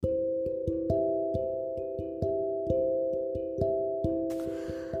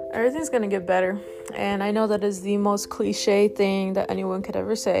Everything's gonna get better. And I know that is the most cliche thing that anyone could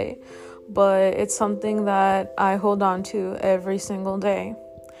ever say, but it's something that I hold on to every single day.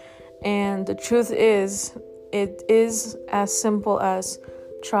 And the truth is, it is as simple as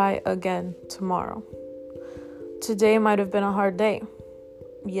try again tomorrow. Today might have been a hard day.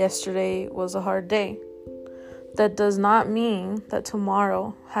 Yesterday was a hard day. That does not mean that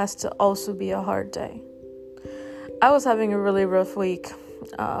tomorrow has to also be a hard day. I was having a really rough week.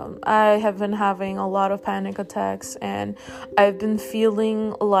 I have been having a lot of panic attacks, and I've been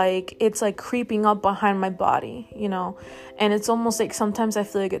feeling like it's like creeping up behind my body, and it's almost like sometimes I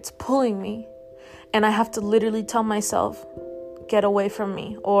feel like it's pulling me, and I have to literally tell myself, get away from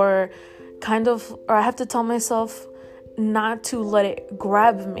me, or I have to tell myself not to let it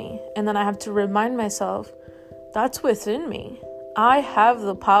grab me. And then I have to remind myself that's within me. I have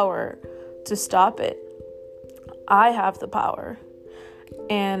the power to stop it. I have the power.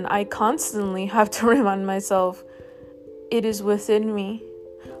 And I constantly have to remind myself it is within me.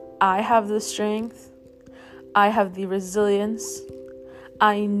 I have the strength. I have the resilience.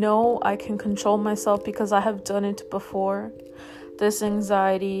 I know I can control myself because I have done it before. This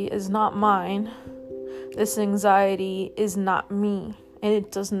anxiety is not mine. This anxiety is not me. And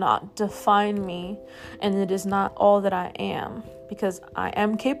it does not define me. And it is not all that I am. Because I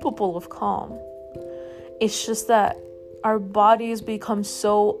am capable of calm. It's just that our bodies become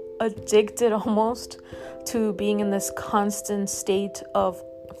so addicted almost to being in this constant state of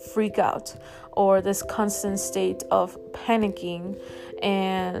freak out or this constant state of panicking.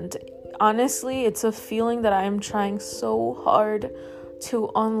 And honestly, it's a feeling that I am trying so hard to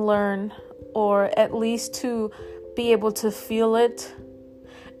unlearn, or at least to be able to feel it,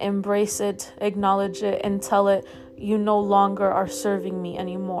 embrace it, acknowledge it, and tell it you no longer are serving me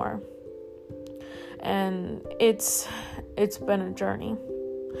anymore. And it's been a journey.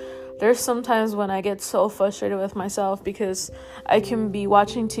 There's sometimes when I get so frustrated with myself because I can be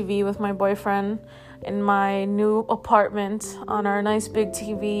watching TV with my boyfriend in my new apartment on our nice big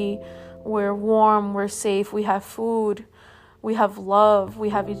TV. We're warm, we're safe, we have food, we have love, we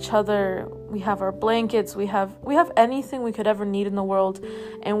have each other, we have our blankets, we have anything we could ever need in the world,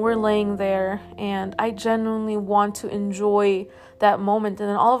 and we're laying there, and I genuinely want to enjoy that moment. And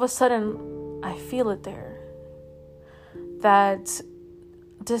then all of a sudden I feel it there. That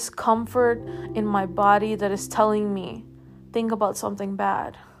discomfort in my body that is telling me, think about something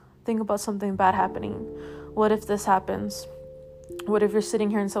bad. Think about something bad happening. What if this happens? What if you're sitting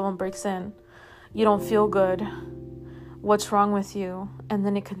here and someone breaks in? You don't feel good. What's wrong with you? And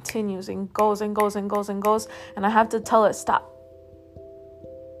then it continues and goes and goes and goes and goes. And I have to tell it, stop.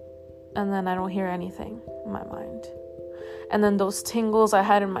 And then I don't hear anything in my mind. And then those tingles I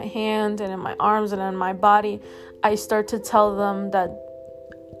had in my hand and in my arms and in my body, I start to tell them that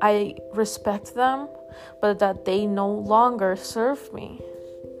I respect them, but that they no longer serve me.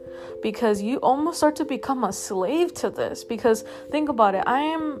 Because you almost start to become a slave to this. Because think about it, I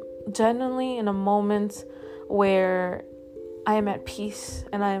am genuinely in a moment where I am at peace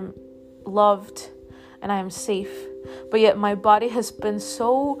and I am loved and I am safe. But yet my body has been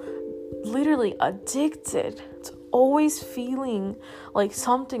so literally addicted to always feeling like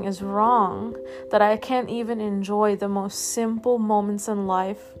something is wrong that I can't even enjoy the most simple moments in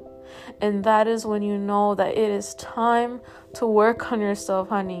life. And that is when you know that it is time to work on yourself,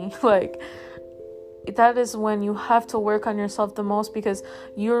 honey. Like, that is when you have to work on yourself the most, because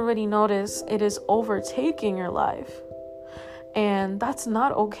you already notice it is overtaking your life. And that's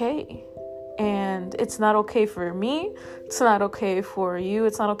not okay. And it's not okay for me. It's not okay for you.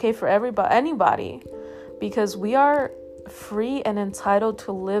 It's not okay for anybody. Because we are free and entitled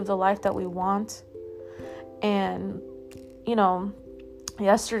to live the life that we want. And,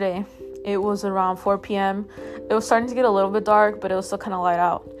 yesterday, it was around 4 p.m. It was starting to get a little bit dark, but it was still kind of light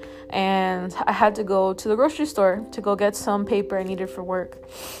out. And I had to go to the grocery store to go get some paper I needed for work.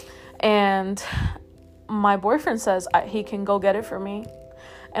 And my boyfriend says he can go get it for me.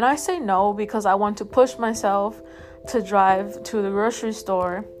 And I say no, because I want to push myself to drive to the grocery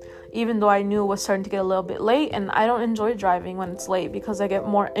store, even though I knew it was starting to get a little bit late. And I don't enjoy driving when it's late because I get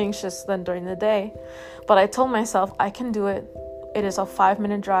more anxious than during the day. But I told myself I can do it. It is a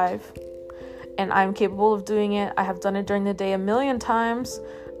 5-minute drive and I'm capable of doing it. I have done it during the day 1,000,000 times.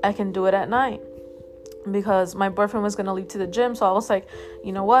 I can do it at night, because my boyfriend was going to leave to the gym. So I was like,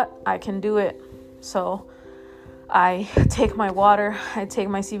 you know what? I can do it. So I take my water, I take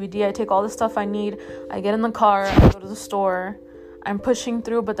my CBD, I take all the stuff I need. I get in the car, I go to the store, I'm pushing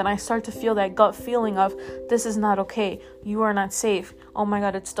through, but then I start to feel that gut feeling of, this is not okay. You are not safe. Oh my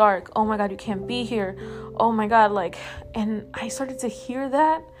God, it's dark. Oh my God, you can't be here. Oh my God, like, and I started to hear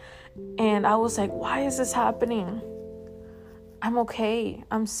that, and I was like, why is this happening? I'm okay.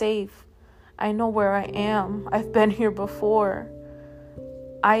 I'm safe. I know where I am. I've been here before.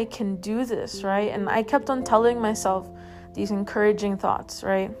 I can do this, right? And I kept on telling myself these encouraging thoughts,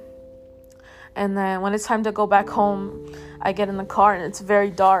 right? And then when it's time to go back home, I get in the car and it's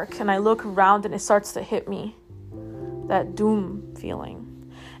very dark, and I look around and it starts to hit me, that doom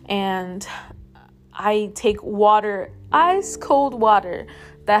feeling. And I take water, ice cold water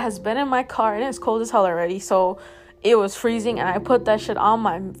that has been in my car, and it's cold as hell already, so it was freezing, and I put that shit on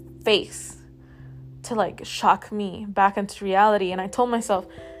my face to like shock me back into reality. And I told myself,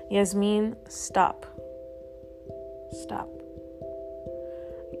 Yasmin, stop.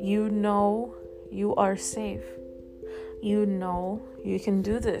 You know you are safe. You know you can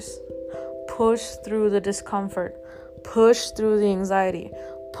do this. Push through the discomfort. Push through the anxiety.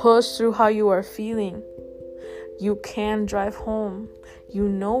 Push through how you are feeling. You can drive home. You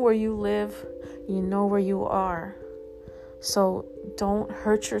know where you live. You know where you are. So don't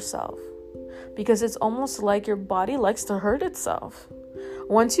hurt yourself, because it's almost like your body likes to hurt itself.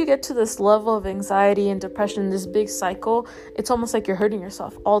 Once you get to this level of anxiety and depression, this big cycle, it's almost like you're hurting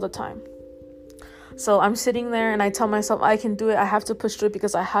yourself all the time. So I'm sitting there and I tell myself, I can do it. I have to push through it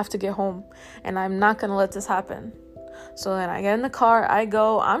because I have to get home, and I'm not going to let this happen. So then I get in the car, I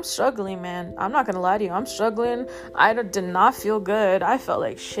go, I'm struggling, man. I'm not going to lie to you. I'm struggling. I did not feel good. I felt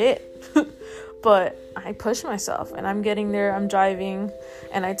like shit. But I push myself, and I'm getting there. I'm driving,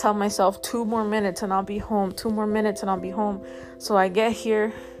 and I tell myself 2 more minutes and I'll be home. 2 more minutes and I'll be home. So I get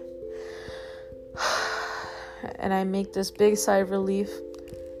here and I make this big sigh of relief,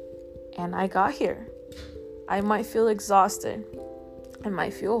 and I got here. I might feel exhausted. I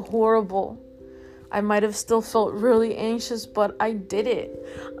might feel horrible. I might have still felt really anxious, but I did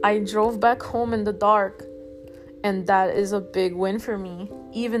it. I drove back home in the dark, and that is a big win for me.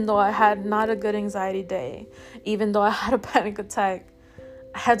 Even though I had not a good anxiety day, even though I had a panic attack,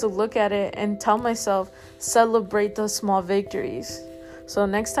 I had to look at it and tell myself, celebrate the small victories. So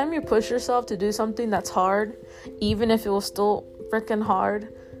next time you push yourself to do something that's hard, even if it was still freaking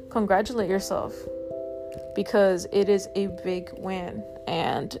hard, congratulate yourself, because it is a big win.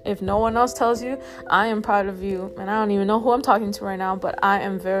 And if no one else tells you, I am proud of you. And I don't even know who I'm talking to right now, but I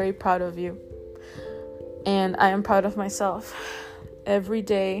am very proud of you. And I am proud of myself. Every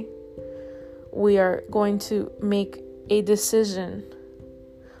day, we are going to make a decision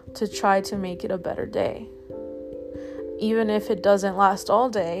to try to make it a better day. Even if it doesn't last all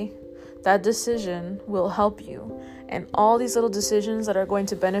day, that decision will help you. And all these little decisions that are going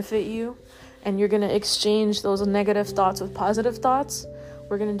to benefit you, and you're going to exchange those negative thoughts with positive thoughts,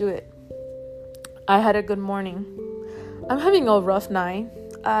 we're going to do it. I had a good morning. I'm having a rough night.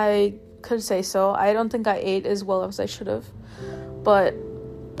 I could say so. I don't think I ate as well as I should have. But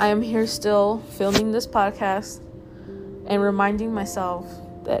I am here still filming this podcast and reminding myself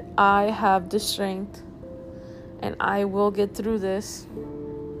that I have the strength, and I will get through this,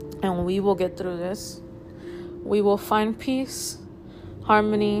 and we will get through this. We will find peace,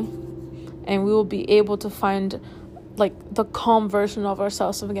 harmony, and we will be able to find like the calm version of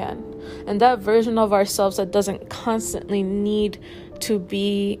ourselves again. And that version of ourselves that doesn't constantly need to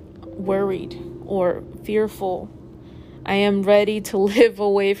be worried or fearful. I am ready to live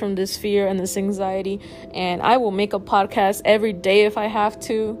away from this fear and this anxiety, and I will make a podcast every day if I have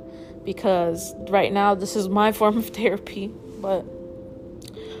to, because right now this is my form of therapy. But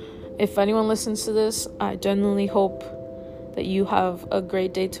if anyone listens to this, I genuinely hope that you have a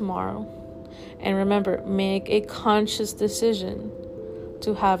great day tomorrow. And remember, make a conscious decision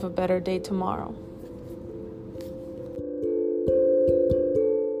to have a better day tomorrow.